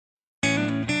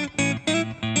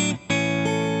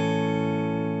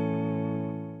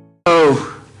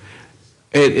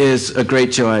It is a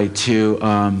great joy to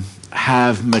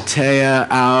have Mateya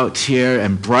out here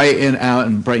and Brighton out,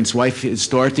 and Brighton's wife is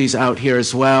Dorothy's out here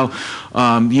as well.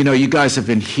 You guys have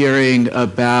been hearing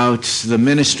about the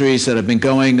ministries that have been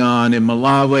going on in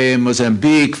Malawi and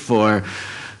Mozambique for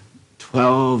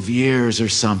 12 years or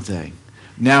something.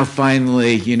 Now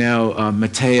finally,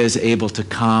 Mateya is able to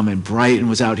come, and Brighton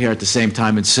was out here at the same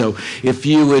time. And so if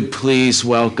you would please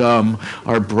welcome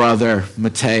our brother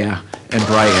Mateya and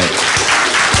Brighton.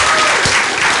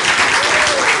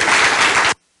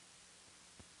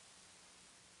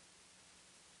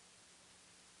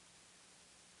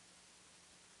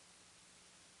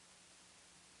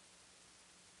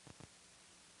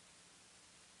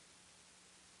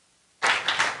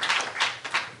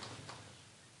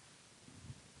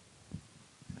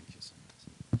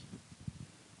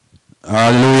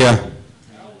 Hallelujah.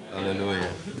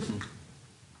 Hallelujah.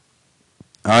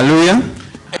 Hallelujah.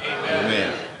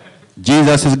 Amen.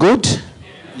 Jesus is good.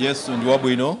 Yes, and what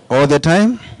we know? All the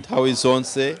time. How his own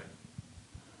say?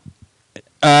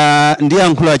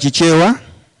 Ndiyankhula chichewa.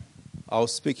 I'll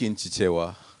speak in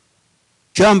Chichewa.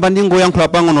 Chamba ndingoyankhula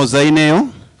pang'ono za ineyo.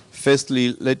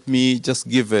 Firstly, let me just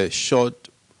give a short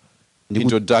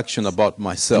introduction about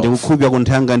myself. Ndikukhulupira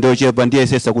kunthanga ndiochepa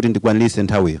ndiyesesa kuti ndikwanilise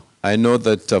nthawiyo. I know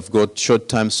that I've got short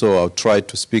time, so I'll try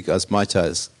to speak as much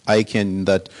as I can in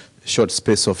that short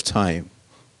space of time.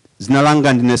 Zina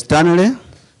langa ndine Stanley.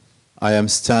 I am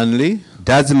Stanley.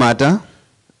 Does matter.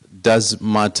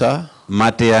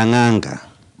 Mateya ng'anga.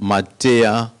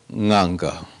 Mateya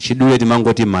ng'anga. Chidule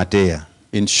timangoti Mateya.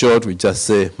 In short, we just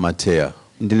say Mateya.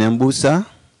 Ndine mbusa.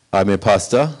 I'm a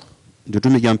pastor.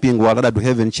 Nditumikira mpingo wa Ladder to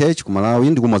Heaven Church ku Malawi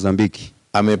ndi ku Mozambique.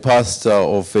 I'm a pastor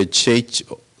of a church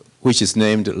which is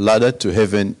named Ladder to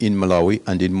Heaven in Malawi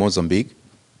and in Mozambique.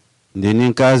 Ndine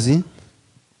nkazi.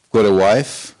 Got a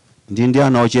wife. Ndi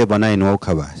ana ochepa 9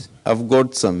 okha basi. I've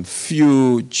got some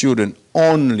few children,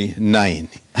 only 9.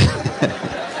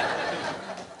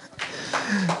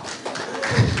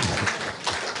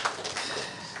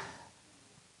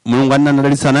 Mulungu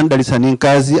anandidalitsa ndi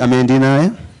nkazi amene ndi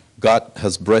naye. God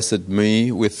has blessed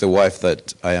me with the wife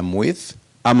that I am with.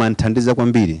 Amandithandiza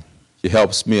kwambiri. She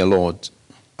helps me a lot.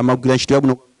 Amagwira ntchito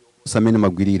yabwino samene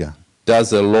magwirira.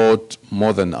 Does a lot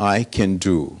more than I can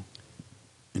do.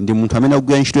 Ndi munthu amene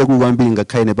akugwira ntchito yakulu kwambiri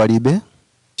ngakhale ne palibe.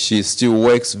 She still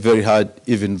works very hard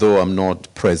even though I'm not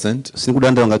present.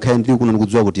 Sindikudandaula ngakhale ndili kuno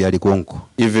ndikudziwa kuti ali konko.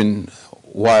 Even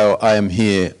while I am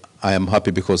here, I am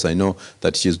happy because I know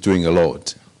that she's doing a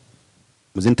lot.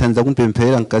 Muzinthandiza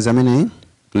kumpemphera mkazi ameneyi.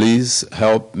 Please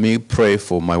help me pray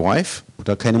for my wife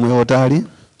kuti akhale moyo otali.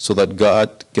 So that God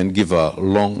can give her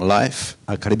long life.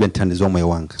 Akhalibe nthandizo moyo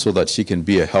wanga. So that she can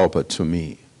be a helper to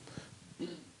me.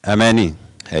 Amen.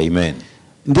 Amen.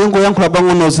 Ndingoyankhula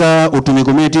pang'ono za utumiki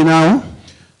umene tinawo.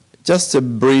 Just a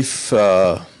brief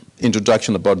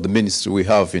introduction about the ministry we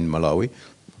have in Malawi.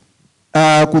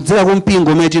 Kudzera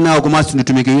kumpingo umene tinawo komanso ndi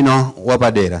utumiki wina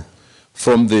wapadera.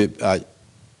 From the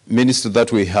ministry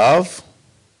that we have,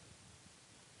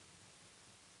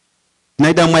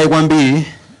 naida mwayi kwambiri.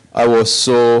 I was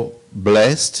so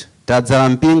blessed. Tadzala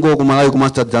mpingo ku Malawi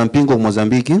komanso tadzala mpingo ku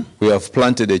Mozambique. We have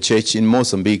planted a church in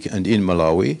Mozambique and in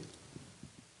Malawi.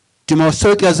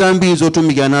 Timasolekera zambiri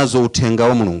zotumikira nazo uthenga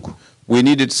wa Mulungu. We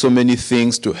needed so many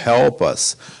things to help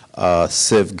us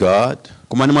serve God.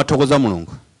 Koma ndimathokoza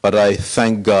Mulungu. But I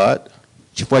thank God.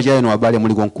 Chifukwa cha inu abale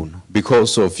muli konkuno.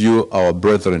 Because of you, our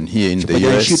brethren here in the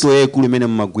US. Ntchito yayikulu imene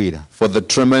mumagwira. For the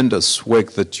tremendous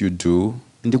work that you do.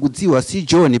 Ndikudziwa si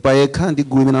John payekha ndi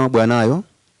gulu imene amabwera nayo.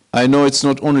 I know it's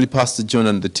not only Pastor John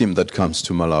and the team that comes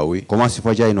to Malawi. Koma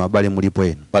chifukwa cha inu abale mulipo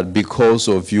enu. But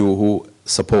because of you who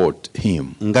support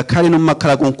him. Ngakhale inu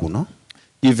mumakhala konkuno.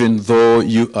 Even though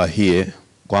you are here.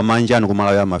 Kwa manja anu ku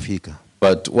Malawi amafika.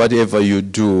 But whatever you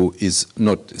do is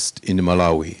not in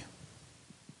Malawi.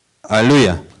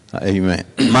 Hallelujah. Amen.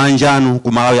 Manja anu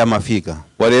ku Malawi amafika.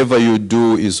 Whatever you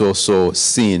do is also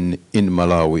seen in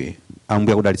Malawi.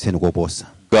 Ambuye akudalitseni koposa.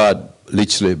 God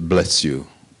literally bless you.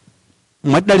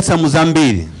 Mwadalitsa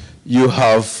muzambiri. You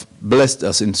have blessed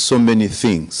us in so many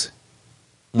things.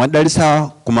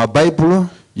 Mwadalitsa ku maBaibulo.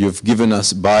 You've given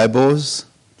us Bibles.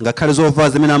 Ngakhale zovala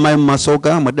zimene amayi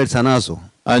mumasoka mwadalitsa nazo.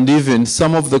 And even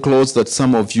some of the clothes that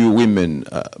some of you women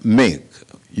make,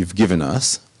 you've given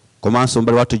us. Komanso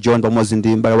mbale wathu John pamodzi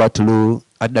ndi mbale wathu Lu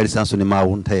adalitsanso ni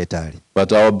mawu nthawi yayitali.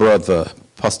 But our brother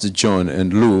Pastor John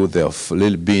and Lou, they have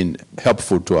really been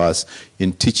helpful to us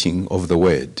in teaching of the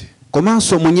word.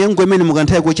 Komanso munyengo imene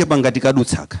mukanthawi kochepa ngati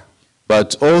kadutsaka.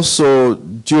 But also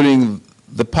during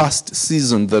the past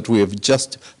season that we have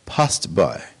just passed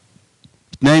by.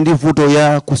 Ndi vuto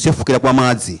ya kusefukira kwa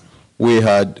madzi. We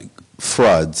had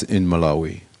floods in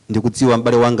Malawi. ndikudziwa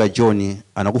m'bale wanga John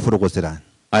anakufotokozerani.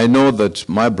 I know that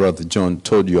my brother John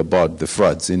told you about the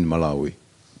floods in Malawi.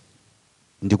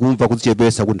 Ndikumva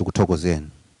kudzichepesa kuti ndikuthokozeni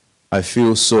I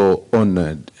feel so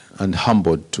honored and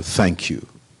humbled to thank you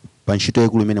pa ntchito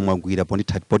yakulu imene mwagwira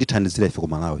potithandizira ife ku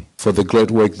Malawi. for the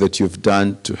great work that you've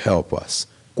done to help us.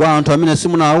 Kwa anthu amene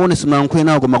simunawaone simunayankhule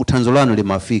nawo koma kuthandizo lanu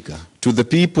limafika. To the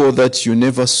people that you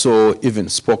never saw, even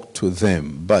spoke to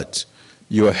them, but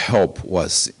your help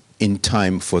was in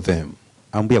time for them.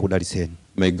 Ambuye akudalitseni.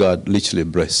 May God literally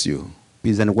bless you.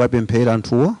 Pizani kuwapemphera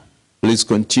anthuwo. Please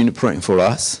continue praying for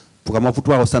us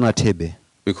Mavuto awo sanathebe.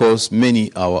 because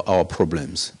many are our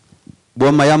problems.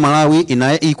 Boma ya Malawi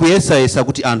ikuyesayesa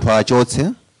kuti anthu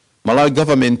achotse Malawi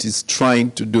government is trying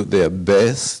to do their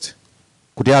best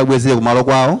kuti abwezere kumalo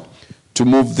kwawo. to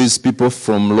move these people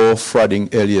from low flooding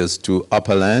areas to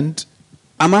upper land.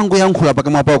 Amangoyankhula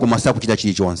pakamwa pawo koma sakuchita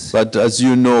chilichonse. But as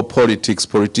you know,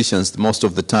 politicians, most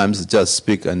of the times just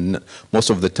speak and most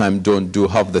of the time don't do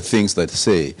half the things that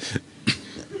say.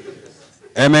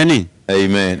 Amen.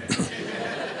 Amen.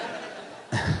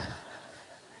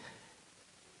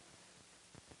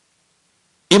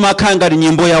 Imakhanga ndi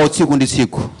nyimbo yawo tsiku ndi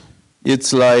tsiku.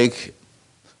 It's like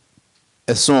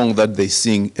a song that they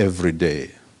sing every day,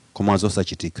 Koma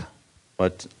zosachitika.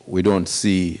 but we don't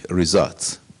see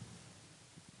results.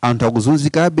 Anthu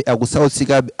akuzunzikabe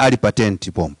akusautsidwabe ali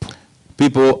patenti pompo.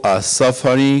 People are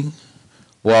suffering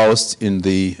whilst in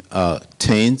the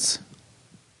tents.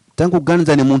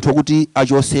 Tangoganizani munthu akuti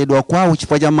achosedwa kwawo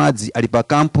chifukwa cha madzi ali pa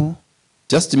kampo.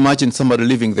 Just imagine somebody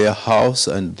leaving their house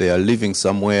and they are living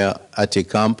somewhere at a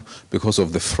camp because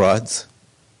of the floods.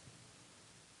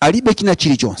 Alibe china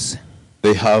chilichonse.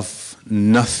 They have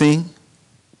nothing.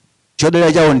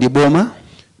 Chodera chawo ndi boma.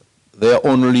 Their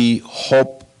only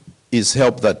hope is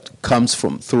help that comes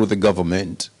from through the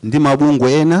government Ndi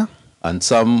mabungwe ena. and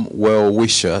some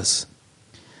well-wishers.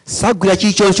 Sagwira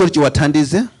chilichonse choti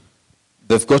chiwathandize.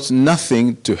 They've got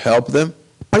nothing to help them.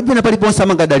 Palipena paliponse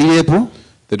amangadalirepo.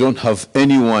 They don't have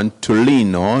anyone to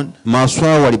lean on, Maso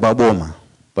awo ali pa boma.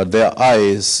 but their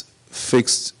eyes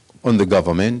fixed on the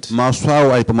government, Maso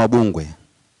awo ali pa mabungwe.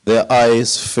 their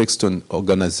eyes fixed on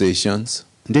organizations.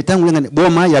 Ndi tangulengani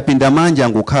boma yapinda manja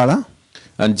ngukhala.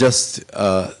 And just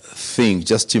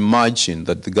just imagine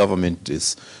that the government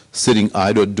is sitting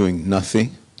idle doing nothing.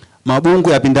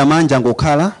 Mabungwe yapinda manja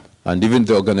ngukhala. And even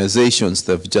the organizations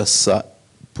they've just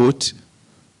put,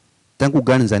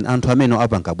 Tangoganizani anthu amene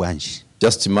apanga bwanji.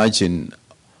 just imagine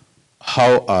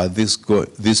how are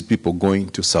these people going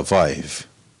to survive.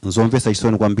 Nzomvetsa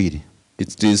chisoni kwambiri.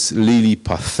 It is really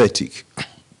pathetic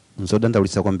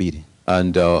Nzodandaulitsa kwambiri.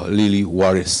 and really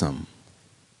worrisome.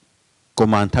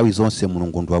 Koma nthawi zonse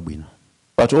Mulungu ndi wabwino.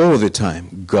 But all the time,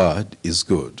 God is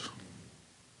good.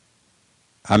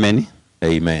 Amen.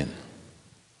 Amen.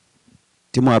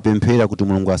 Timawapemphera kuti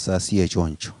Mulungu asasiye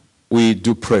choncho. We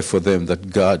do pray for them that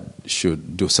God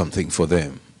should do something for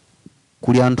them.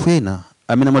 Kuli anthu ena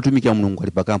amene amatumikira Mulungu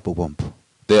ali pakampo pompo.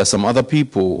 There are some other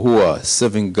people who are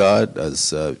serving God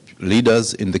as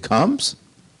leaders in the camps.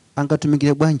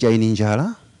 Angatumikire bwanji ayini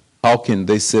njala? How can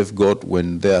they serve God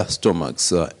when their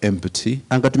stomachs are empty?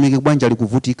 Angatumikire bwanji ali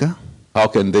kuvutika? How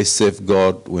can they serve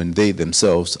God when they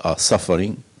themselves are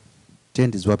suffering?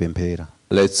 Tiziwapemphera.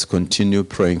 Let's continue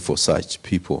praying for such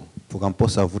people.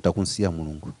 Pokamposa avuta kunsiya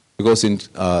Mulungu. Because in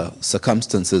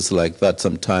circumstances like that,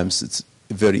 sometimes it's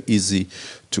very easy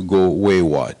to go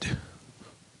wayward.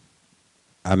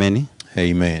 Amen.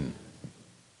 Amen.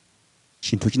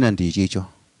 Chinthu china ndi ichicho.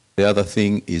 The other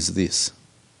thing is this.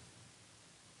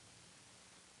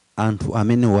 Anthu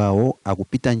amene wawo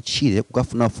akupita ntchire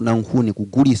kukafunafuna nkhuni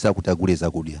kugulisa kuti agule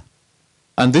zakudya.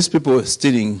 And these people are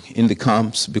sitting in the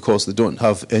camps because they don't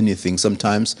have anything.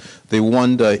 Sometimes they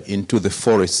wander into the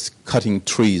forest cutting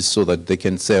trees so that they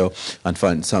can sell and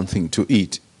find something to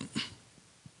eat.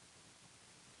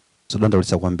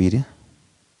 Zodandaulitsa kwambiri.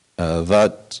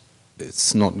 That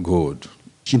it's not good.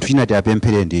 Chinthu china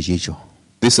tiapemphere ndi ichicho.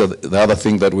 This is the other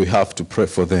thing that we have to pray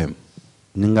for them.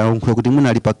 Ningalankhula kuti mwina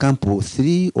ali pa kampo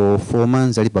 3 or 4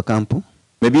 months ali pa kampo.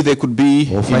 Maybe they could be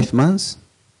Or 5 months.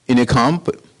 in a camp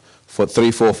for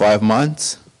 3, 4, 5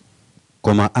 months.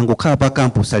 Koma angokhala pa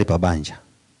kampo sali pa banja.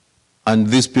 And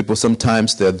these people,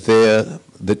 sometimes they're there,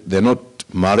 they're not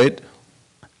married.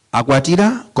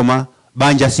 Akwatira koma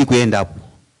banja sikuyendapo.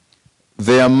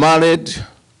 They are married,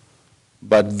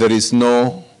 but there is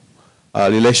no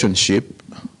relationship.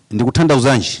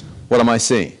 Ndikuthandauzanji. What am I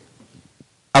saying?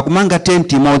 Akumanga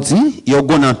tent imodzi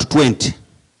yogona anthu 20.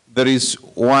 There is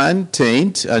one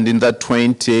tent, and in that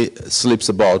 20 sleeps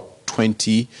about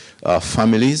 20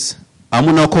 families.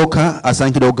 Amuna okokha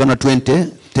asankhidwa kugana 20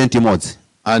 tent imodzi.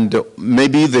 And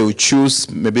maybe they will choose,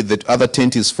 maybe the other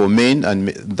tent is for men, and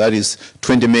that is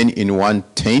 20 men in one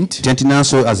tent. Tent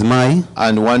inanso azimayi.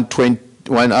 And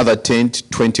one other tent,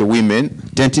 20 women.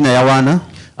 Tent ina yawana.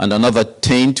 And another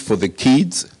tent for the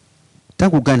kids.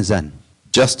 Takuganizani.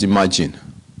 Just imagine.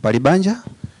 Palibanja?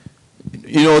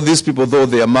 You know, these people, though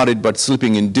they are married but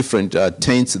sleeping in different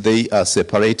tents, they are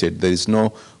separated. There is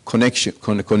no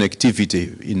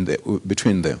connectivity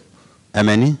between them.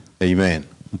 Amen. Amen.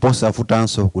 Mposa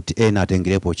futanso kuti ena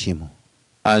atengerepo chimo.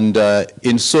 And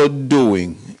in so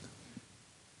doing,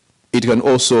 it can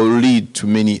also lead to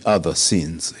many other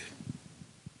sins.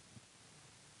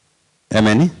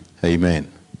 Amen. Amen.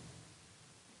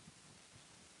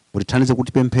 Utithandize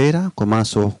kutipemphera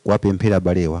komanso kuwapemphera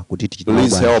balewa kuti tichite.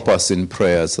 Please help us in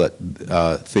prayers that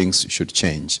things should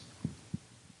change.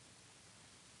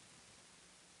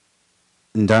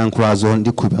 Ndalankhulazo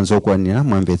ndikhulupirira zokwanira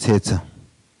mwamvetsetsa.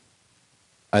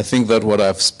 I think that what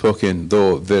I've spoken,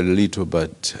 though very little,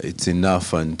 but it's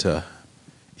enough, and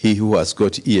he who has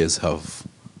got ears have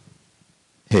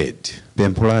heard.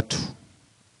 Pempho lathu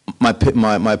My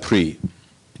prayer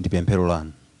ndi pemphero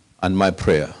lanu. and my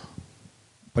prayer.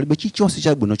 Palibe chilichonse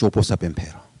chabwino choposa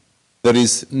pemphero. There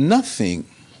is nothing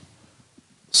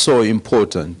so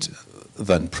important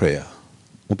than prayer.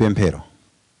 Mupemphero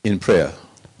In prayer,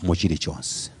 mu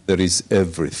chilichonse. there is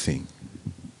everything.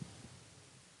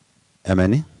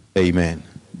 Amen. Amen.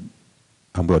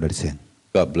 Ambuye adaliseni.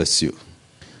 God bless you.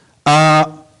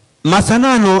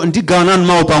 Masanano ndigawana nanu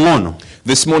mawu pang'ono.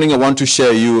 This morning I want to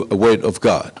share you a word of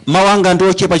God. Mawanga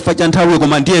ndiochepa chifukwa cha nthawi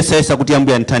koma ndiyesesa kuti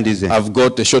Ambuye andithandize. I've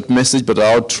got a short message, but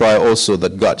I'll try also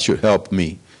that God should help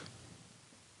me.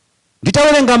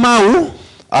 Nditawerenga mawu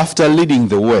After reading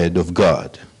the word of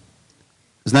God,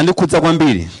 zinandikhudza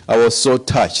kwambiri. I was so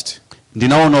touched.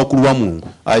 Ndinaona ukulu wa Mulungu.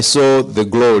 I saw the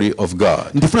glory of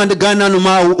God. Ndifuna ndigawane nanu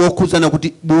mawu okhudzana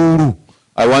kuti bulu.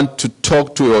 I want to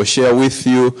talk to you or share with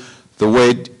you the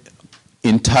word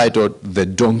entitled the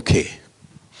donkey.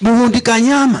 Bulu ndi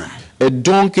kanyama. A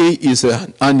donkey is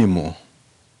an animal.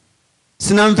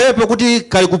 Sinamvepo kuti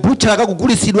kali kubucha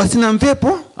kakugulisidwa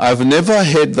sinamvepo. I've never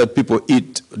heard that people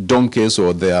eat donkeys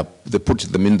or they put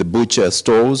them in the butcher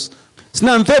stores.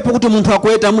 Sinamvepo kuti munthu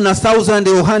akweta muna 1,000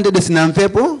 or 100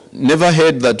 sinamvepo. Never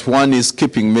heard that one is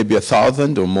keeping maybe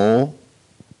 1,000 or more.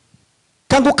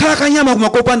 Kangukhala kanyama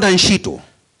kumakopanda ntchito.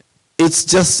 It's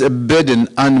just a burden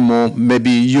animal,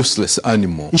 maybe useless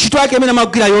animal. Ntchito yake imene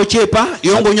amagwira yochepa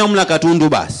yongonyamula katundu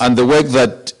basi. And the work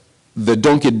that the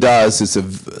donkey does is a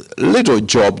little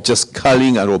job, just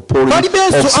culling or pouring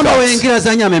off amawengera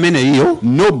za nyama imene iyo.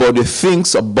 Nobody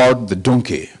thinks about the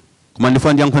donkey. Koma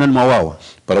ndifuna ndiyankhula ndi mawawa.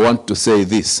 But I want to say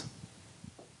this.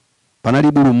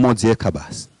 Panali bulu mmodzi yekha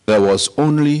basi. There was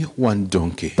only one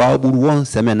donkey. Pa bulu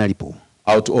wonse amene analipo.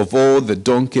 Out of all the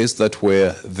donkeys that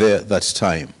were there that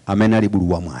time. Amene ali bulu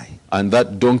wamwayi. And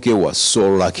that donkey was so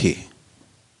lucky.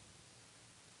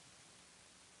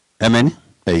 Amen.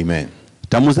 Amen.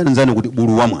 Tamuzani nzani kuti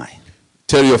bulu wamwayi.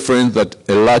 Tell your friend that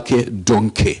a lucky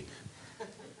donkey.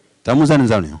 Tamuzani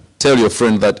nzani. Tell your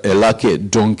friend that a lucky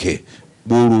donkey.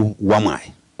 Bulu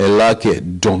wamwayi. A lucky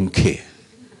donkey.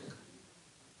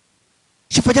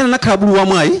 Chifukwa chani nakhala bulu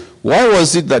wamwayi? Why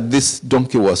was it that this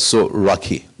donkey was so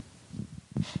lucky?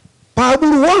 Pa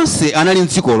bulu wonse anali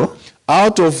mdzikolo.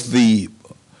 Out of the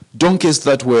donkeys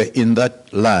that were in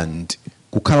that land,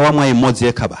 kukhala wamwayi mmodzi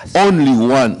yekha basi.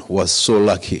 Only one was so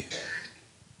lucky.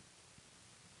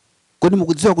 Kodi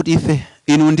mukudziwa kuti ife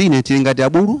inu ndine tili ngati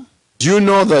abulu? Do you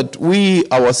know that we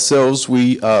ourselves,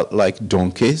 we are like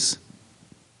donkeys?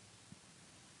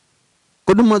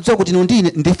 Kodi mukudziwa kuti inu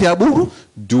ndine ndife abulu?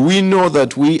 Do we know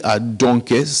that we are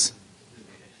donkeys?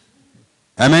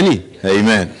 Amen.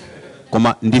 Amen.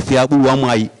 Koma ndife abulu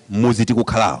wamwayi muzi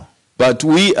tikukhalawo. But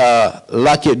we are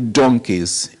lucky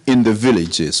donkeys in the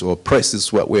villages or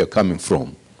places where we are coming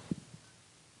from.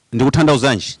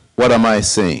 Ndikuthandauzanji? What am I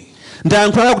saying?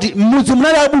 Ndayankhula kuti muzi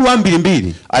munali abulu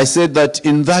ambirimbiri. I said that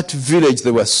in that village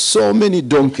there were so many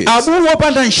donkeys. Abulu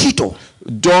opanda ntchito.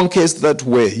 Donkeys that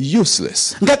were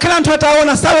useless. Ngakhala anthu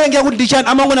ataona sawengera kuti ndichani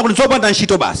amangona kuti zopanda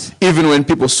ntchito basi. Even when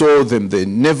people saw them, they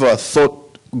never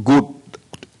thought good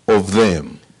of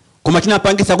them. Koma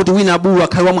chinapangisa kuti wina abulu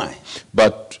akhale wamwayi.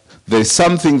 But there is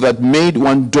something that made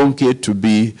one donkey to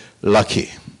be lucky.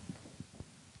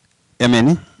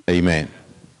 Amen. Amen.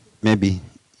 Maybe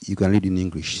you can read in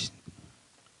English.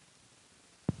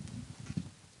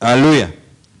 Hallelujah.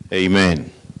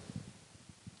 Amen.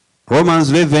 Romans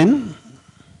 11,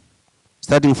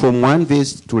 starting from 1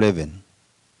 verse to 11.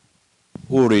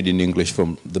 We'll read in English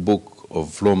from the book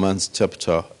of Romans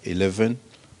chapter 11,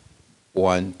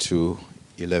 1 to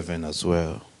 11 as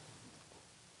well.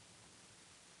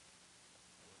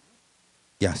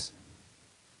 Yes.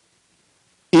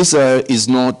 Israel is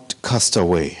not cast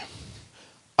away.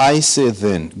 I say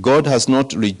then, God has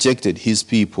not rejected his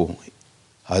people.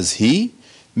 Has he?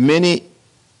 May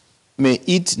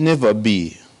it never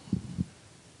be.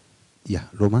 Yeah,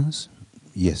 Romans?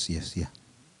 Yes, yeah.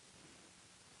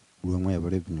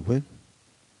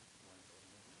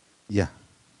 Yeah.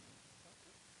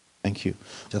 Thank you.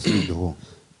 Just read the whole.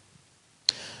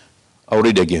 I'll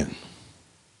read again.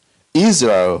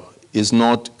 Israel is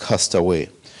not cast away.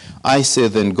 I say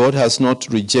then, God has not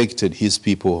rejected his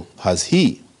people. Has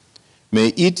he? May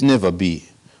it never be.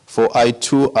 For I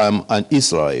too am an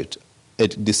Israelite, a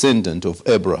descendant of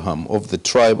Abraham, of the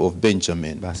tribe of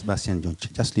Benjamin.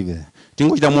 Just leave it there.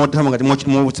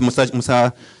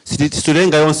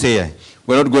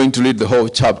 We're not going to read the whole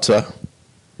chapter.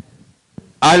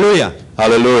 Hallelujah.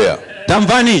 Hallelujah.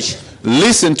 Tamvanich.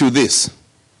 Listen to this.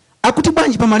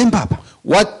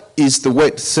 What is the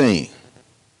word saying?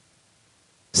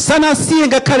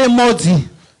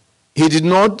 He did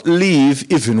not leave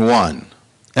even one.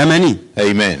 Amen.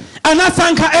 Amen.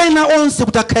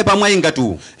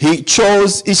 He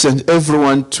chose each and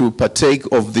everyone to partake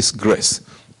of this grace.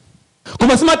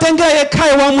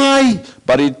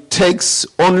 But it takes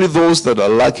only those that are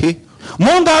lucky.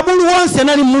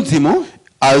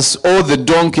 As all the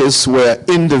donkeys were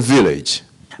in the village,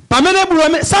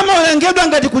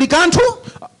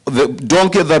 the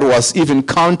donkey that was even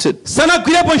counted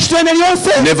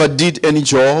never did any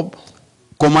job.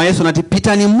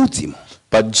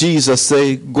 But Jesus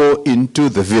said, go into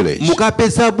the village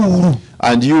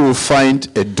and you will find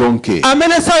a donkey. A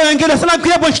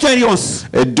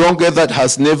donkey that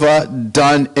has never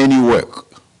done any work.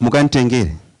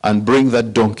 And bring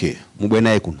that donkey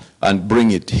and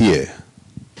bring it here.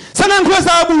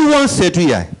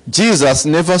 Jesus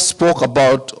never spoke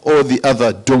about all the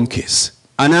other donkeys,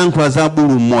 but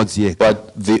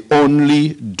the only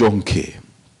donkey.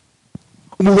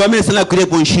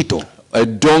 A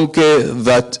donkey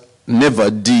that never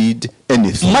did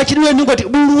anything.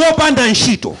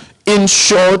 In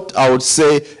short, I would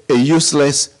say a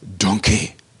useless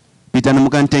donkey.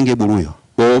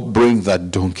 Go bring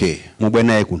that donkey.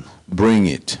 Bring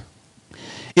it.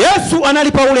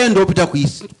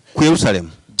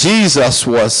 Jesus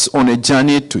was on a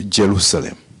journey to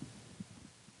Jerusalem.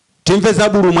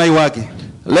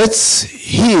 Let's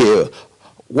hear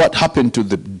what happened to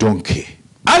the donkey.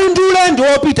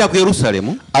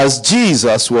 As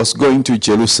Jesus was going to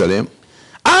Jerusalem,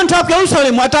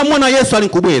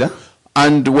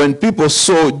 and when people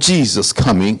saw Jesus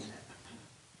coming,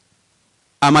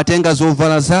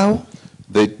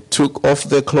 they took off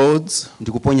their clothes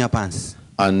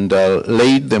and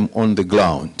laid them on the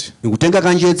ground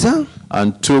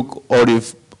and took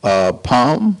olive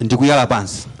palm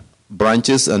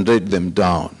branches and laid them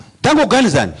down.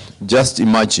 Just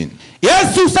imagine.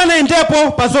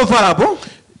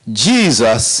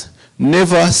 Jesus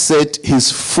never set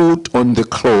his foot on the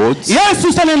clothes,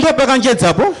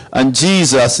 and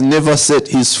Jesus never set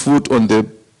his foot on the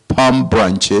palm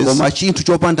branches,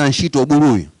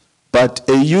 but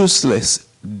a useless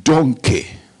donkey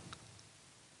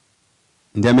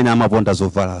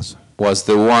was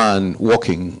the one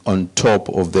walking on top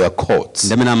of their coats,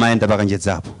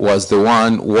 was the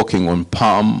one walking on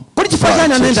palm branches.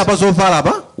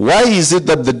 Why is it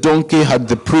that the donkey had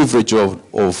the privilege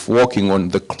of walking on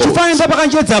the clothes?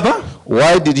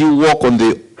 Why did he walk on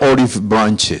the olive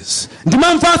branches?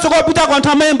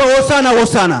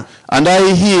 And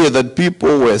I hear that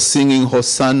people were singing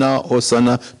Hosanna,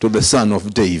 Hosanna to the Son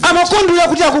of David.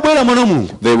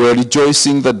 They were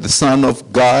rejoicing that the Son of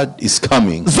God is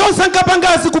coming.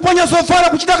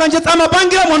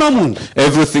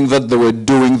 Everything that they were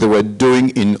doing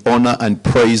in honor and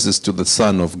praises to the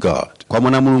Son of God.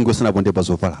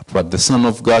 But the Son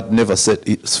of God never set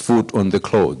his foot on the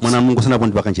clothes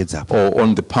or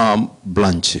on the palm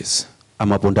branches,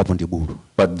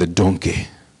 but the donkey.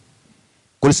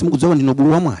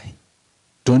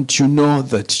 Don't you know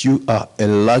that you are a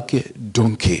lucky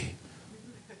donkey?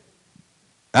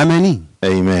 Amen.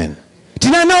 Amen.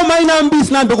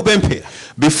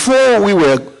 Before we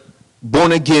were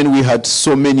born again, we had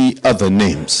so many other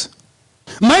names.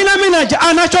 But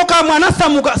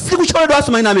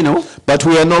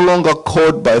we are no longer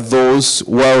called by those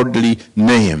worldly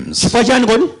names.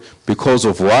 Because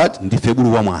of what?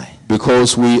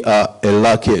 Because we are a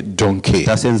lucky donkey.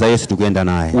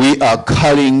 We are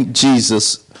carrying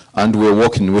Jesus and we're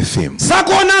walking with him.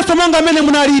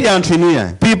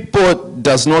 People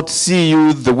does not see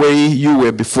you the way you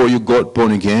were before you got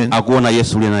born again,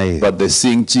 but they're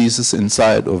seeing Jesus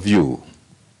inside of you.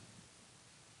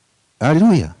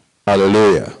 Hallelujah.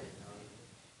 Hallelujah.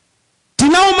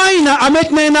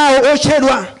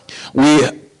 We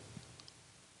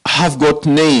have got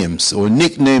names or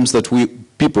nicknames that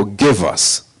people gave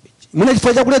us.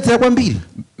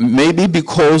 Maybe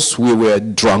because we were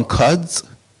drunkards.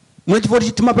 Maybe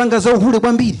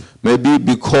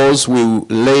because we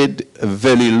led a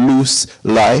very loose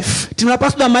life.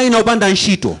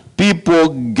 People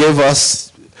gave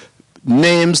us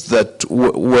names that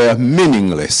were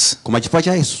meaningless.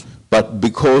 But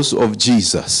because of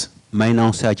Jesus,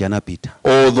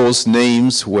 all those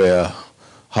names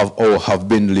have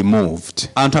been removed.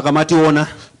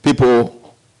 People,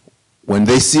 when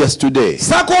they see us today,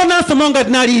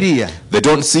 they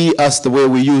don't see us the way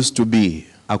we used to be.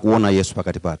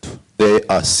 They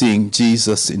are seeing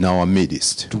Jesus in our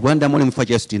midst. We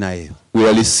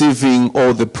are receiving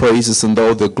all the praises and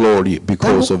all the glory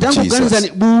because of Jesus.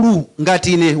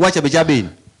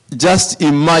 Just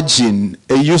imagine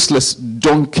a useless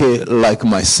donkey like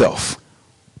myself,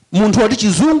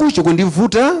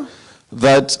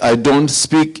 that I don't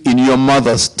speak in your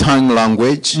mother's tongue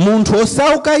language,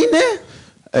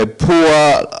 a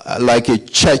poor like a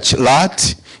church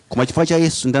lat,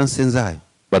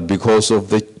 but because of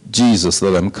the Jesus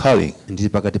that I'm carrying,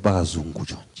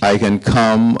 I can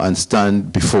come and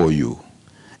stand before you.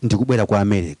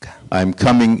 I'm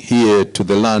coming here to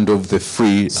the land of the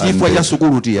free and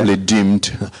the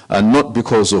redeemed, and not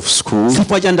because of school,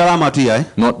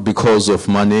 not because of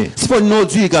money,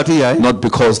 not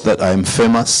because that I'm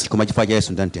famous,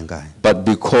 but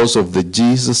because of the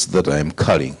Jesus that I'm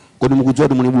carrying. Don't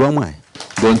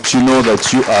you know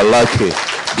that you are lucky?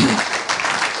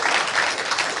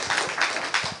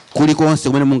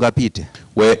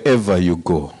 Wherever you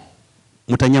go,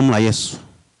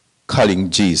 carrying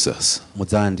Jesus,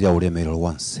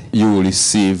 you will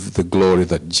receive the glory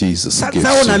that Jesus gives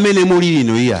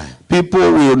you.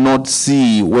 People will not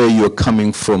see where you're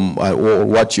coming from or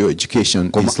what your education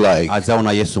is like,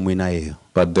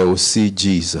 but they will see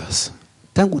Jesus.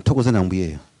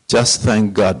 Just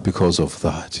thank God because of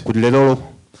that.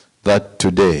 That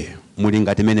today,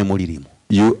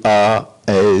 you are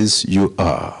as you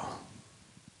are.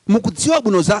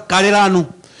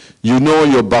 You know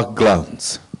your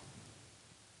backgrounds.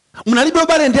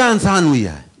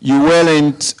 You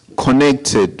weren't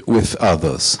connected with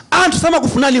others.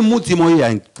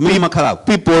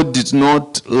 People did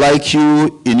not like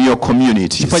you in your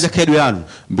communities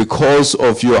because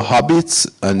of your habits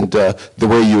and the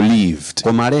way you lived.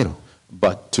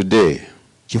 But today,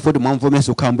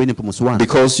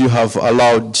 because you have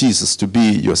allowed Jesus to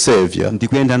be your Savior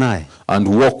and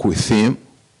walk with Him,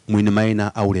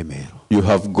 you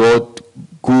have got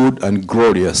good and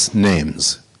glorious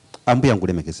names.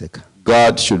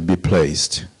 God should be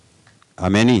praised.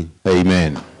 Amen.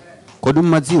 Amen.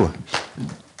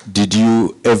 Did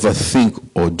you ever think,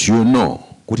 or do you know,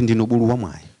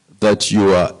 that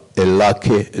you are a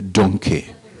lucky donkey?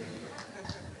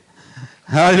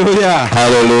 Hallelujah.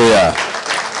 Hallelujah.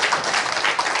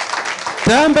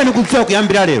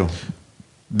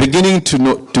 Beginning to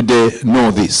know today,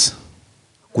 know this,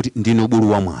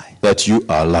 that you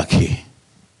are lucky.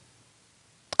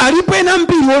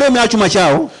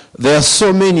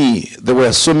 There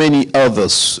were so many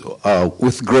others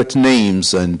with great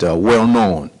names and well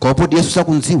known,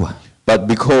 but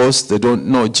because they don't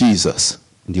know Jesus,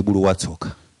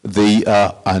 they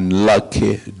are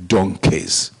unlucky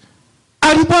donkeys.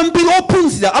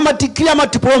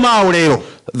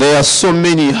 There are so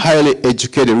many highly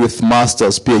educated with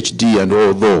masters, PhD and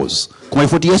all those,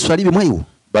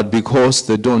 but because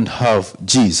they don't have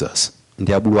Jesus,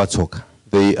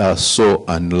 they are so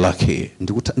unlucky.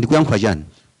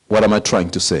 What am I trying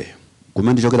to say?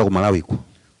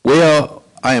 Where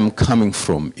I am coming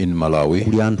from in Malawi,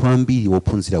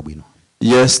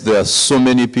 yes, there are so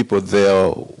many people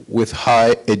there with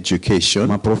high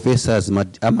education,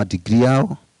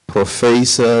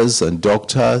 professors and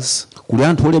doctors.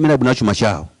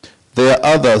 There are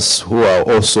others who are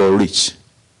also rich,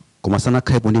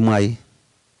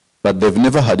 but they've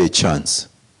never had a chance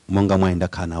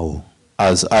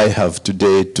as I have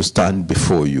today to stand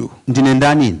before you.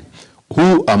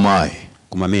 Who am I?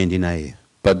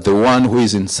 But the one who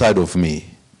is inside of me.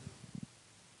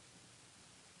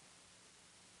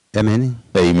 Amen.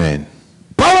 Amen.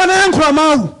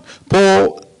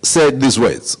 Paul said these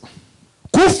words: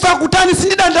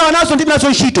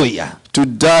 to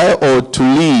die or to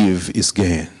live is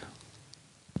gain,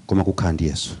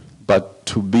 but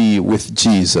to be with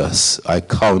Jesus I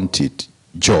count it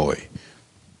joy.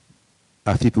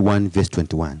 Philippians 1 verse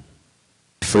 21.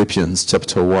 Philippians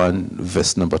chapter 1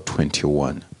 verse number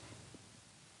 21.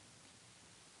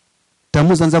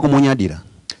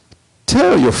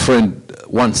 Tell your friend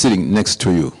one sitting next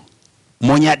to you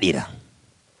monyadira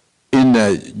in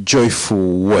a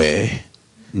joyful way,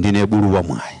 ndine bulu wa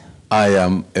mwayi. I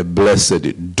am a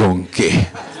blessed donkey.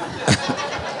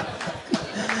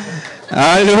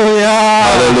 Hallelujah.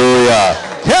 Hallelujah.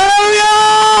 Hallelujah.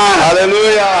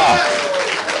 Hallelujah.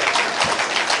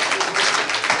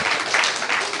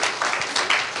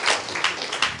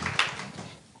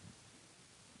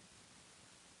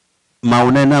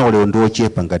 Maunena ole ndo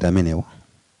chepa ngati amenewo.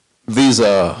 These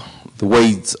are the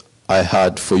words I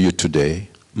had for you today.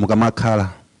 Mukamakhala,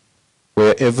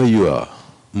 wherever you are,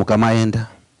 mukamayenda,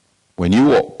 when you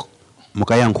walk,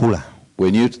 mukayankhula,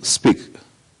 when you speak,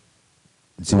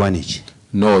 dziwanichi,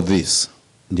 know this: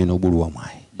 ndine ubulu wa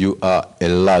mwayi. You are a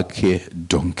lucky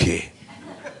donkey.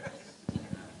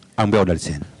 Ambuye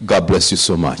udalitseni. God bless you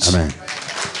so much. Amen.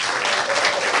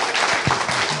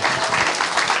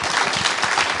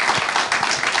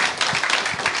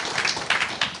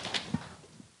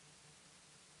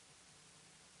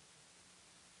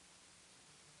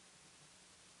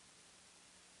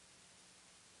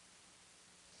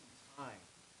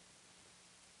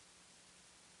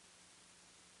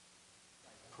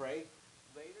 Pray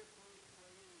later for you.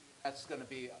 That's going to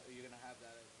be, you're going to have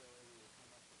that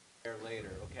there later,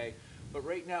 okay? But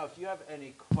right now, if you have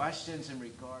any questions in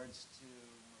regards to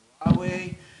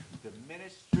Malawi, the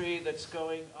ministry that's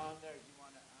going on there, you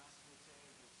want to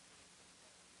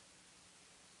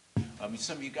ask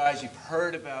some of you guys, you've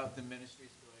heard about the ministries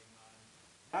going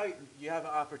on. Now you have an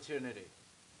opportunity.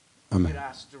 Amen. You can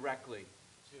ask directly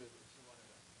to one of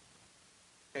them.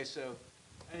 Okay, so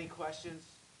any questions?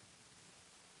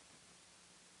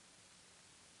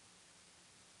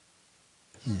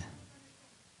 Yeah.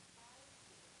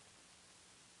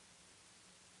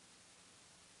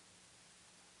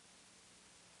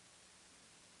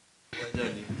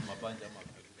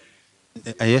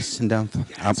 Yes,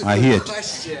 I hear it.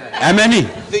 Amen.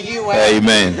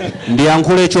 Amen.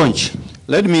 Ndiyankhule chonchi.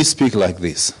 Let me speak like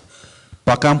this.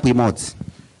 Pakampu imodzi.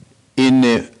 In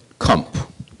a camp,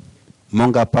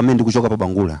 Monga pamene ndikuchoka pa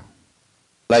Bangula.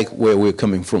 like where we're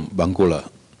coming from, Bangula,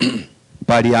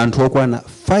 Pali anthu okwana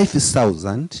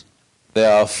 5,000. there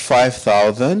are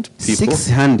 5,000 people.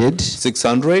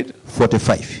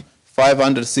 645.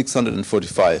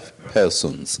 645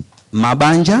 persons.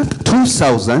 Mabanja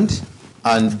 2,000.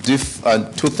 And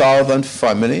 2,000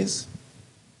 families.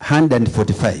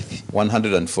 145.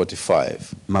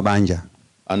 145. Mabanja.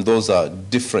 And those are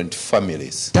different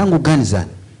families. Tangu ganizani.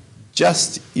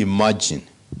 Just imagine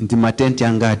Ndi matenti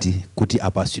angati kuti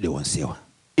apasule wonsewa.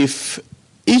 if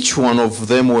each one of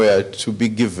them were to be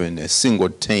given a single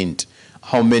tent,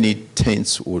 how many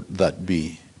tents would that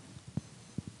be?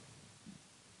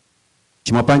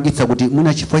 Chimapangitsa kuti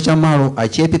muna chifukwa cha malo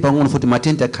achepe pang'ono futi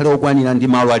matenti akhale okwanira ndi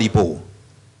malo alipo.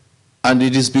 And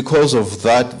it is because of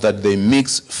that that they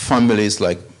mix families,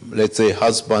 like let's say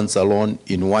husbands alone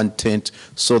in one tent,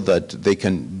 so that they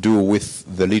can do with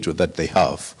the little that they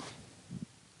have.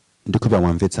 Ndikupa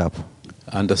mwamvetsa hapo.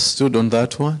 Understood on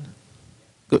that one?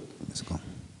 Good. Let's go.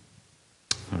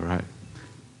 All right.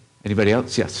 Anybody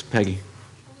else? Yes, Peggy.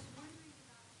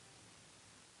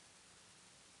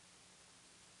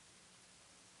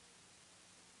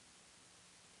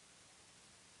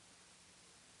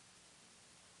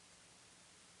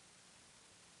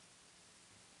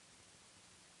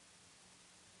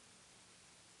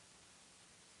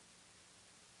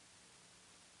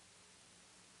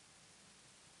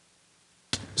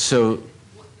 So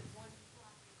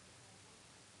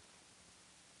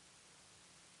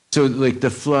like the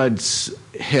floods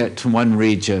hit one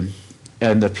region,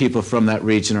 and the people from that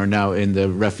region are now in the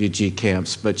refugee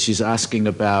camps. But she's asking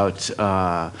about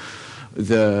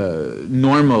the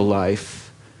normal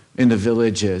life in the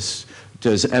villages.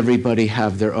 Does everybody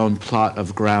have their own plot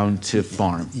of ground to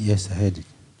farm? Yes, I heard it.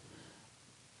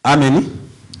 Amen.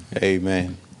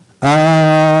 Amen.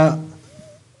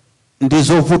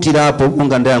 Ndizovutira hapo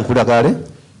munga ndayankhula kale.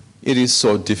 It is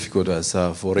so difficult, as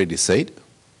I've already said.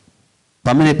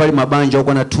 Pamene pali mabanja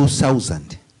okwana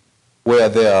 2,000. Where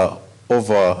there are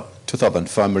over 2,000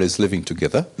 families living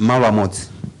together Malo amodzi.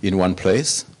 in one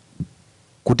place.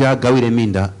 Kuti agawire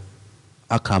minda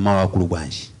akhala malo akulu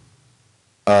bwanji.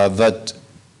 That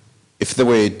if they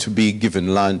were to be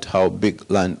given land, how big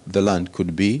the land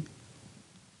could be.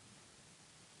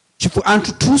 Chifu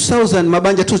anthu 2,000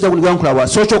 mabanja 2,000 kuyankhula wa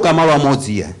sochoka malo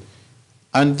amodzi ya.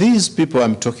 And these people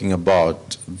I'm talking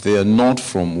about, they are not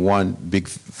from one big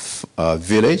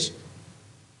village.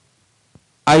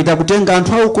 Aida kutenga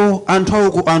anthu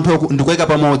auko ndikuweka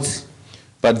pamodzi.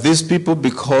 But these people,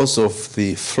 because of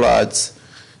the floods,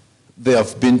 they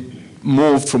have been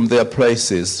moved from their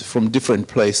places, from different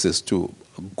places to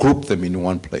group them in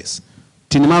one place.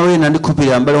 Tinimawe na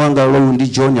ndikupira mbale wanga Lowu ndi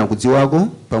John akudziwako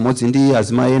pamodzi ndi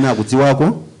azimayi ena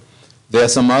akudziwako. There are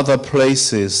some other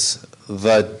places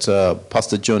that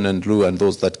Pastor John and Lou and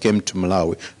those that came to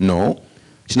Malawi know.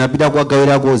 Chinapita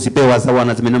kuwagawirako zipewa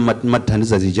zawana zimene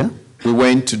mathandiza zija. We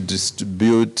went to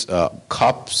distribute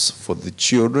cups for the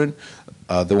children,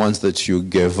 the ones that you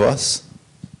gave us.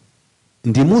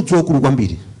 Ndi mudzi wokulu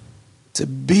kwambiri. It's a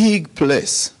big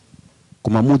place.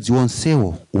 Koma mudzi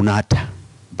wonsewo unatha.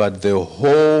 But the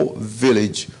whole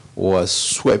village was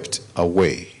swept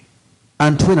away.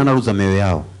 Anthu ena analuza miyoyo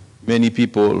yawo. Many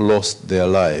people lost their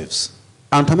lives.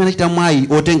 Anthu amene anachita mwayi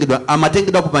otengedwa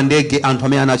amatengedwa pa ndege anthu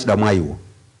amene anachita mwayiwo.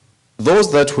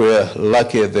 Those that were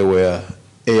lucky, they were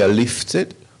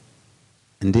airlifted.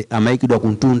 Ndi amayikidwa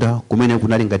kuntunda kumene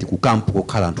kunali ngati ku camp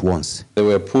kokhala anthu onse. They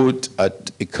were put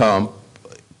at a camp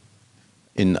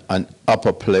in an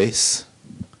upper place.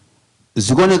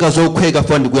 Zikuoneka zokhweka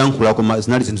funa ndikuyankhula koma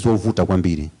zinali zinthu zovuta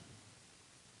kwambiri.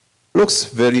 Looks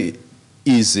very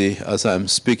easy as I'm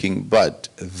speaking, but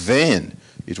then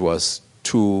it was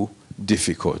too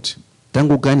difficult.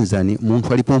 Tangoganizani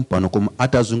munthu alipo mpano koma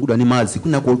atazungudwa ni madzi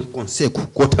kunako konseko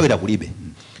kothawira kulibe.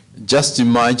 Just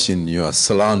imagine you are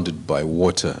surrounded by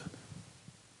water.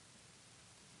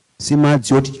 Si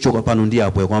madzi oti choka pano ndi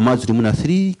apo kwa madzi limuna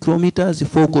 3 kilometers,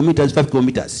 4 kilometers, 5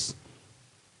 kilometers.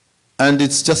 And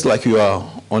it's just like you are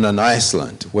on an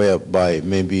island whereby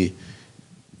maybe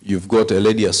you've got a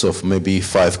radius of maybe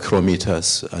 5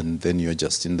 kilometers and then you're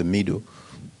just in the middle.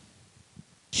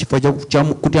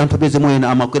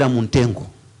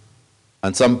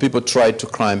 And some people try to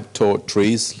climb tall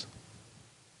trees.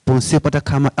 3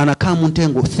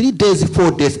 days,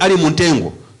 4 days, ali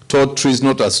muntengo. Tall trees,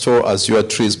 not as tall as your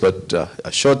trees, but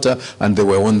shorter, and they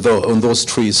were on those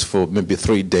trees for maybe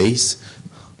 3 days.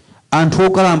 And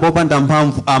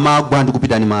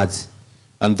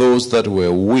those that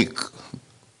were weak,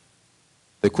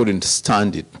 they couldn't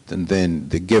stand it, and then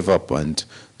they gave up and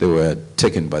they were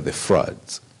taken by the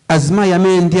floods.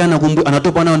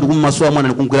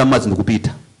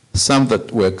 Some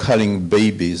that were carrying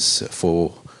babies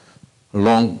for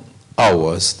long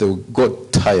hours, they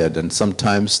got tired, and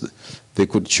sometimes they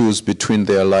could choose between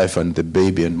their life and the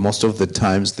baby, and most of the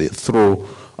times they throw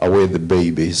away the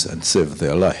babies and save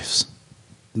their lives.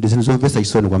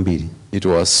 It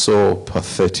was so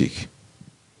pathetic.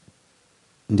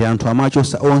 And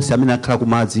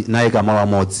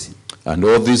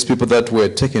all these people that were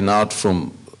taken out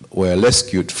were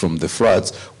rescued from the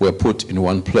floods, were put in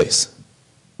one place.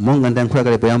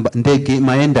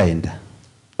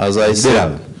 As I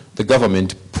said, the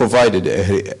government provided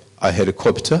a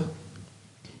helicopter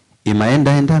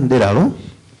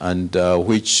and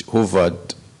which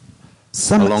hovered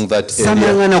along that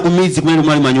area.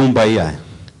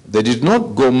 They did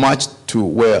not go much to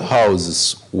where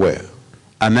houses were,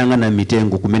 but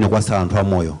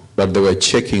they were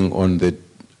checking on the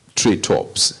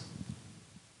treetops.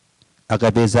 And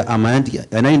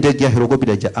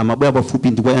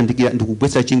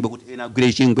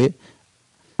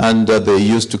they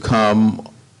used to come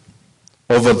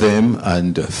over them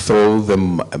and throw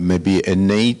them maybe a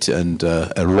net and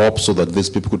a rope so that these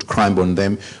people could climb on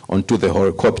them onto the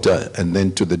helicopter and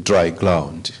then to the dry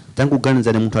ground.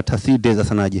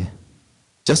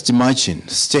 Just imagine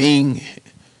staying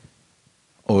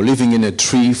or living in a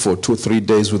tree for 2-3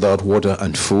 days without water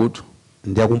and food.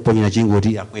 And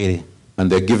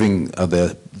they're giving,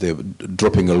 they're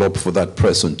dropping a rope for that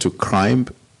person to climb.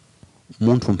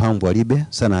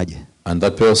 And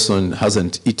that person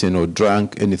hasn't eaten or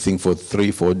drank anything for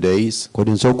 3-4 days.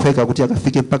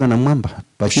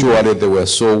 Surely they were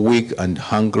so weak and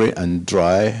hungry and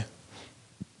dry.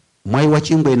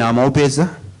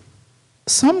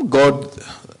 Some got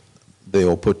the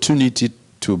opportunity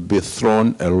to be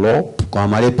thrown a rope,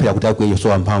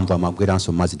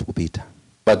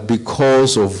 but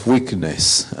because of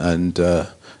weakness and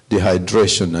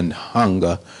dehydration and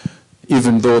hunger,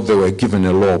 even though they were given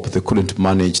a rope, they couldn't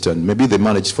manage it, and maybe they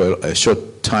managed for a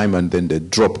short time and then they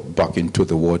dropped back into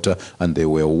the water and they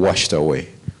were washed away.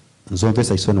 It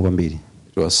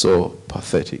was so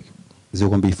pathetic.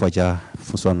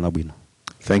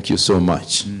 Thank you so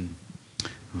much.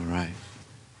 All right.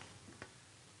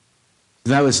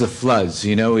 That was the floods.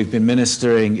 You know, we've been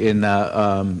ministering in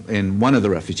one of the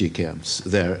refugee camps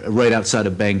there, right outside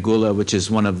of Bangula, which is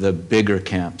one of the bigger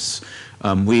camps.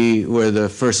 We were the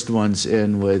first ones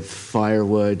in with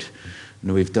firewood,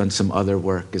 and we've done some other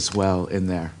work as well in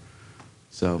there.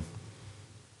 So,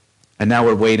 and now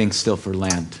we're waiting still for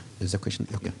land. Is that a question?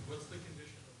 Okay. Yeah. What's the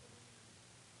condition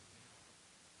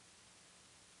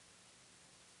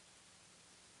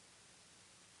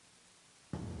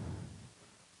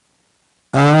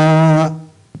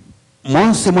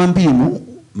monse mwambimu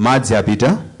madzi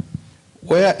apita.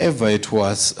 Wherever it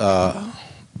was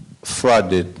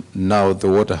flooded, now the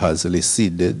water has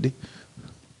receded.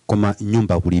 Koma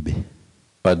nyumba kulibe.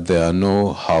 But there are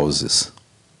no houses.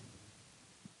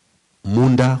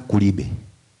 Munda kulibe.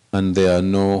 And there are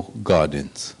no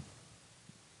gardens.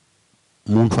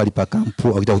 Muntu ali pa kampu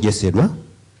akuita kujesedwa.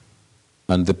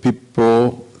 And the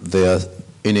people, they are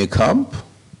in a camp.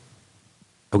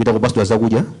 Akuita kupaswa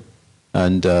zakudya.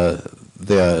 And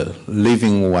they are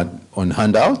living on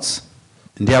handouts.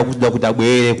 Ndiye akuda kuti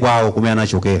abwere kwawo kumene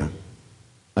anachokera.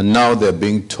 And now they are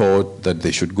being told that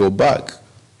they should go back.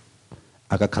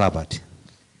 Akakhala pati.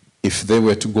 If they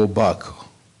were to go back,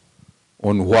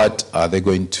 on what are they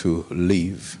going to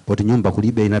live? Poti nyumba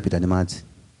kulibe inapita ni madzi.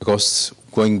 Because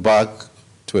going back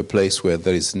to a place where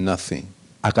there is nothing,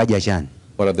 akadya chani?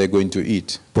 What are they going to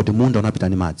eat? Poti munda unapita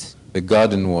ni madzi. The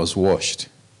garden was washed.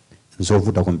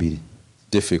 Nzovuta kwambiri.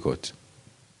 Difficult.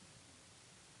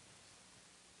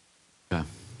 Yeah.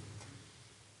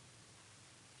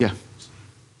 Yeah.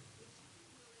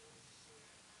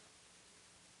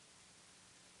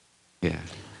 Yeah.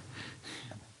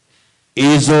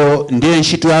 Izo ndiye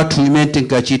ntchito yathu imene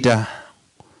tinkachita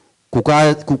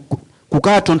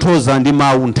kukatonthoza ndi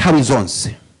mawu nthawi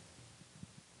zonse.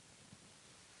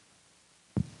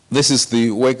 This is the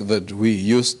work that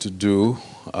we used to do,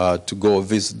 to go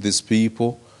visit these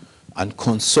people and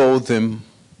console them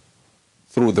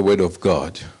through the word of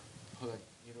God. You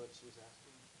know what she was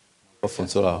asking?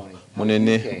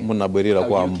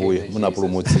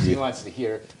 He wants to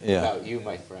hear about you,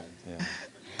 my friend. Yeah.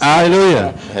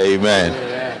 Hallelujah. Amen.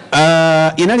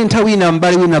 Inali nthawi ina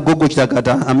mbali wina gogo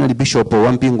chitakata amene bishop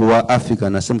wa mpingo wa Africa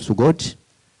na Assemblies of God.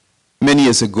 Many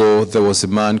years ago, there was a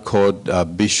man called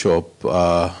Bishop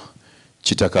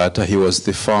Chitakata. He was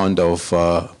the founder of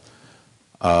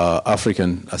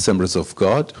African Assemblies of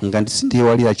God.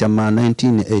 Ngandisindiyewalira chama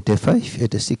 1985,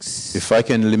 86. If I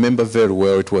can remember very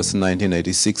well, it was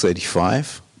 1986,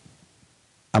 85.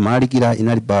 Amalikira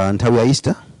inali pa nthawi ya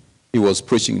Easter. He was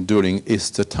preaching during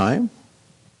Easter time.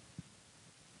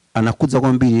 Anakudza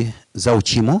kwambiri za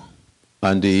uchimo.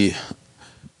 And he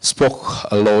spoke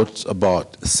a lot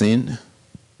about sin.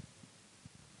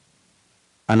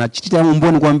 Anachitira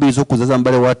umboni kwambiri zokuzaza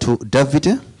mbale watu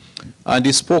David. And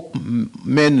he spoke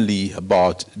mainly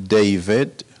about David.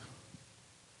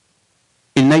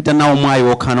 Inaita nawo mwayi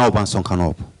wokhanawo pa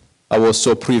nsonkhanopo. I was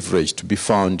so privileged to be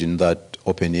found in that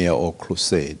open air or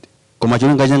crusade. Koma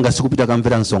chilunga changa sikupita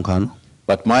kamvera nsonkhano.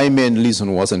 But my main reason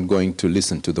wasn't going to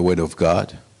listen to the word of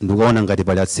God. Ndikuona ngati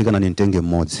pali atsikana nitenge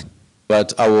mmodzi.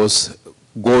 But I was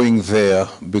going there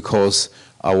because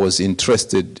I was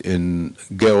interested in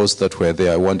girls that were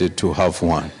there. I wanted to have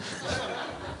one.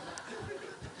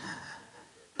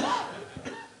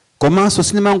 Komanso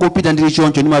sinimangopita ndili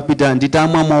choncho ndimapita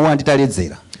nditamwa mowa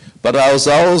nditaledzera. But as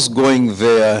I was going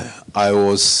there, I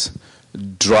was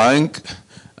drunk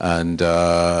and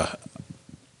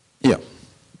yeah.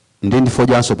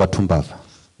 Ndindifojanso pathumbava.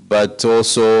 But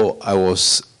also I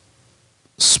was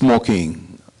smoking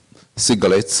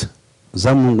cigarettes.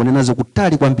 Za Mulungu nenazo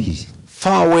kutali kwambiri.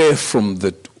 Far away from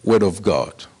the word of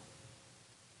God.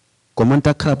 Koma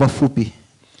ntakhala pafupi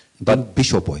ndi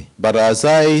bishop oyo. But as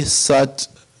I sat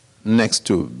next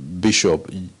to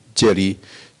Bishop Jerry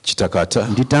Chitakata,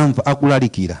 nditamva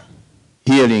akulalikira,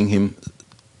 hearing him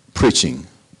preaching,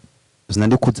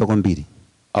 zinandikhudza kwambiri.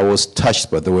 I was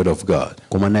touched by the word of God.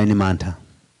 Koma naine mantha.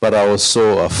 But I was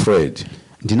so afraid.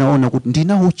 Ndinaona kuti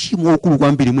ndina uchimo ukulu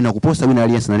kwambiri mwina kuposa wina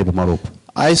aliyense nali pamalopo.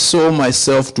 I saw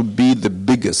myself to be the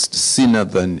biggest sinner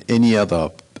than any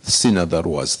other sinner that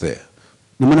was there.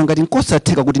 Nimona ngati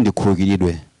nkosatheka kuti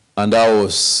ndikhulukiridwe. And I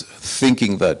was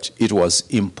thinking that it was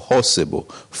impossible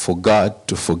for God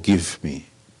to forgive me.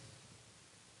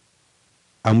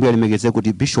 Ambuye alemekeze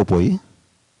kuti bishop oyi.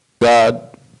 God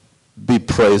be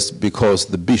praised because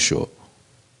the bishop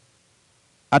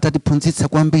atatiphunzitsa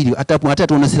kwambiri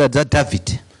atatiwonesera za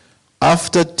David.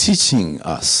 After teaching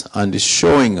us and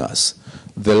showing us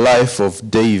the life of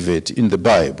David in the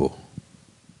Bible,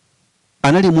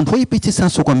 anali munthu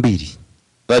woyipitsitsanso kwambiri.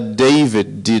 That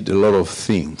David did a lot of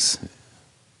things.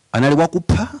 Anali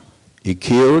wakupha. He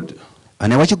killed.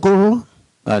 Anali wachigololo.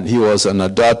 And he was an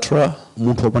adulterer.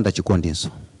 Munthu wopanda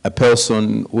chikondinso. A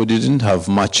person who didn't have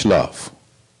much love.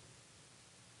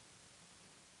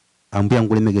 Ambuye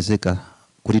angulemekezeka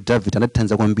kuti David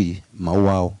anatithandiza kwambiri mawu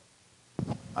awo.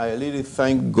 I really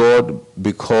thank God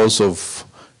because of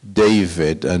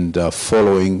David and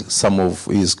following some of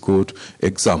his good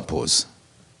examples.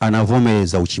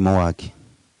 Anavomereza uchimo wake.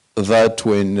 That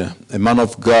when a man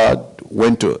of God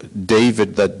went to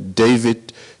David, that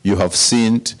David, you have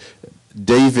sinned,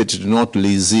 David did not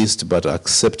resist but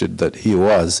accepted that he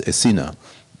was a sinner.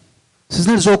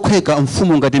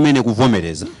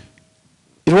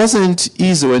 It wasn't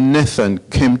easy when Nathan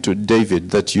came to David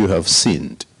that you have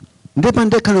sinned.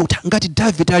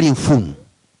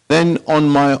 Then on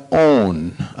my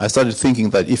own, I started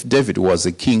thinking that if David was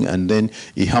a king and then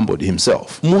he humbled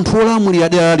himself, a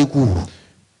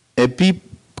big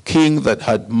king that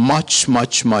had much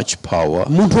power,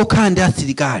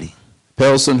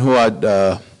 person who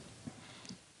had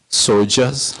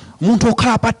soldiers,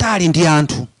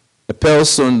 a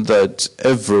person that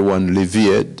everyone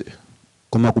revered,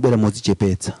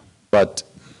 but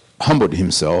humbled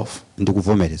himself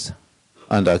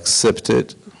and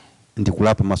accepted and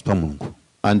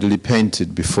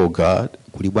repented before God.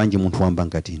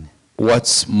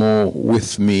 What's more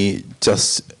with me,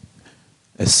 just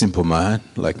a simple man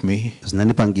like me?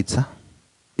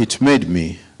 It made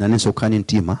me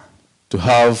to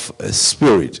have a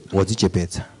spirit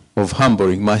of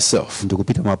humbling myself.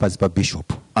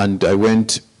 And I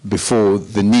went before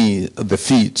the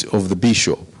feet of the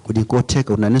bishop.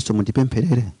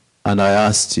 And I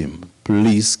asked him,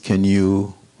 please, can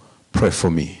you pray for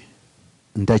me?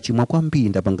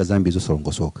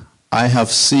 I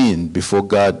have sinned before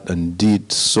God and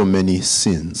did so many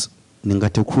sins. Can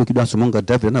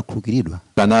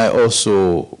I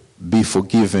also be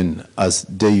forgiven as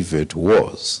David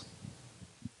was?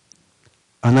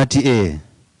 He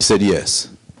said yes.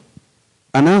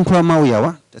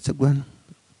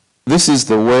 This is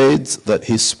the words that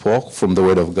he spoke from the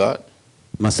word of God.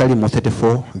 Psalm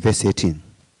 34 verse 18.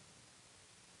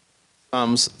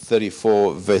 Psalms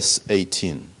 34 verse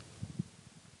 18.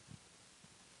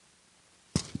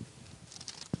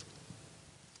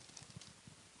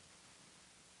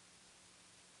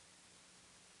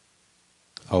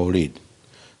 I'll read.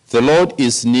 The Lord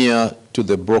is near to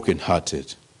the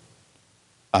brokenhearted,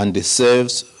 and he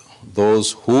saves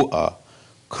those who are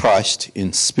crushed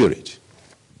in spirit.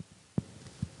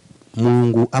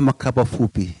 The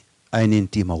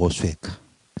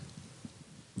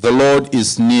Lord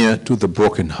is near to the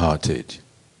brokenhearted.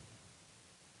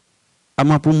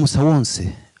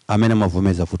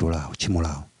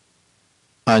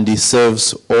 And he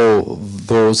saves all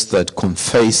those that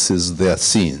confesses their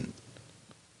sin.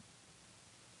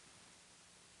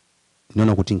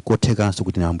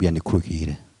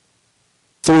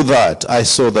 Through that, I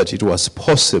saw that it was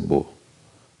possible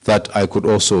that I could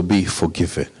also be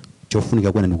forgiven.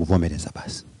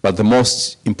 But the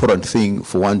most important thing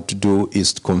for one to do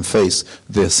is to confess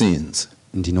their sins.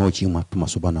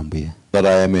 That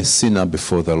I am a sinner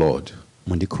before the Lord.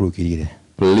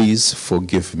 Please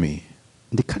forgive me.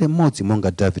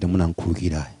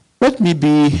 Let me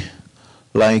be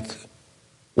like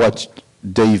what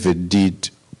David did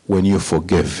when you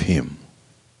forgave him.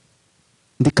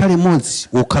 Let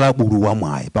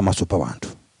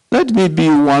me be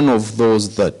one of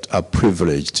those that are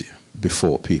privileged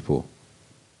before people.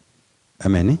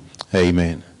 Amen.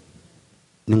 Amen.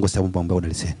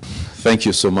 Thank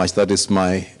you so much. That is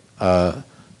my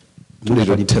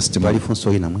little testimony.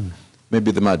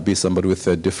 Maybe there might be somebody with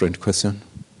a different question.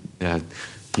 Yeah.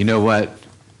 You know what?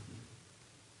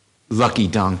 Lucky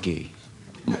donkey.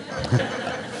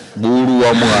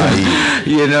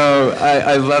 You know,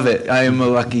 I love it. I am a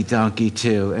lucky donkey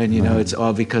too. And you know, it's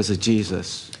all because of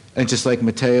Jesus. And just like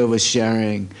Mateya was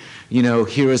sharing, you know,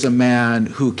 here is a man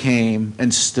who came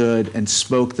and stood and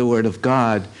spoke the word of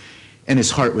God, and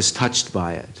his heart was touched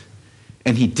by it.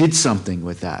 And he did something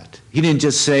with that. He didn't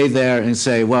just say there and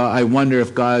say, well, I wonder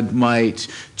if God might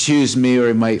choose me or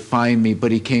he might find me,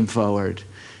 but he came forward.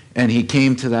 And he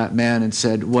came to that man and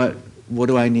said, what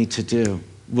do I need to do?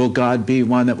 Will God be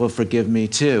one that will forgive me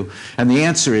too? And the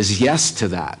answer is yes to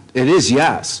that. It is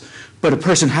yes. But a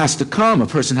person has to come. A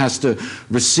person has to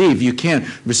receive. You can't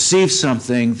receive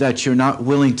something that you're not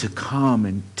willing to come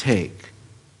and take.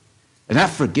 And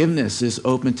that forgiveness is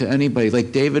open to anybody.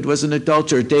 Like David was an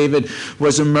adulterer. David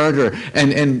was a murderer.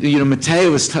 And you know,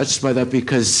 Mateya was touched by that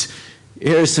because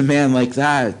here's a man like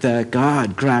that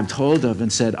God grabbed hold of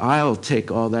and said, I'll take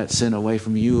all that sin away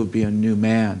from you. You will be a new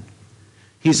man.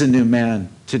 He's a new man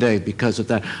today because of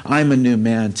that. I'm a new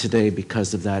man today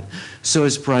because of that. So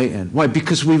is Brighton. Why?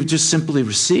 Because we've just simply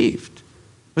received.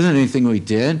 It wasn't anything we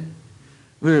did.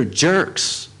 We were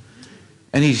jerks.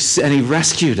 And he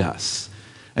rescued us.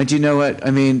 And you know what? I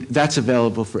mean, that's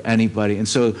available for anybody. And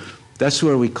so that's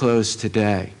where we close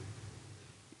today.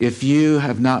 If you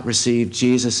have not received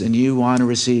Jesus and you want to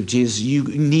receive Jesus, you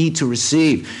need to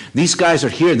receive. These guys are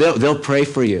here. They'll pray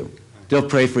for you. They'll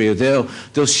pray for you. They'll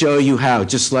show you how,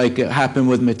 just like it happened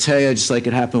with Mateya, just like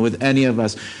it happened with any of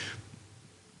us.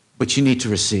 But you need to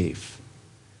receive.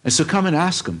 And so come and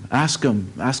ask him. Ask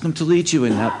him to lead you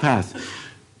in that path.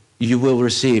 You will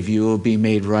receive. You will be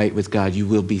made right with God. You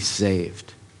will be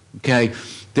saved. Okay?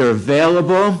 They're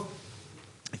available.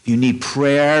 If you need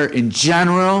prayer in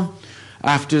general,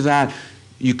 after that,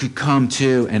 you could come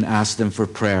to and ask them for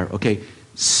prayer. Okay?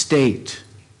 State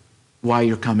why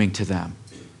you're coming to them,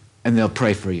 and they'll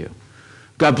pray for you.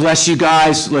 God bless you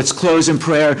guys. Let's close in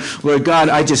prayer. Lord God,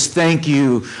 I just thank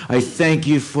you. I thank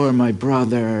you for my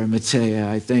brother, Mateya.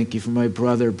 I thank you for my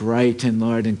brother, Brighton,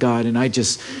 Lord and God. And we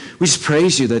just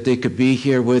praise you that they could be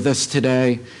here with us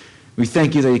today. We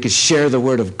thank you that you could share the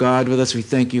word of God with us. We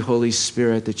thank you, Holy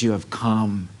Spirit, that you have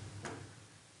come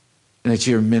and that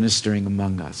you're ministering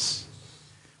among us.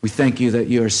 We thank you that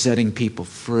you are setting people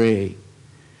free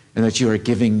and that you are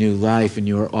giving new life and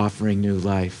you are offering new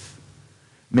life.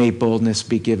 May boldness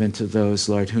be given to those,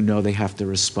 Lord, who know they have to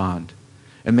respond.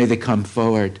 And may they come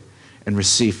forward and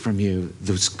receive from you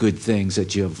those good things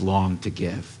that you have longed to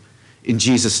give. In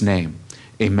Jesus' name,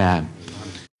 amen.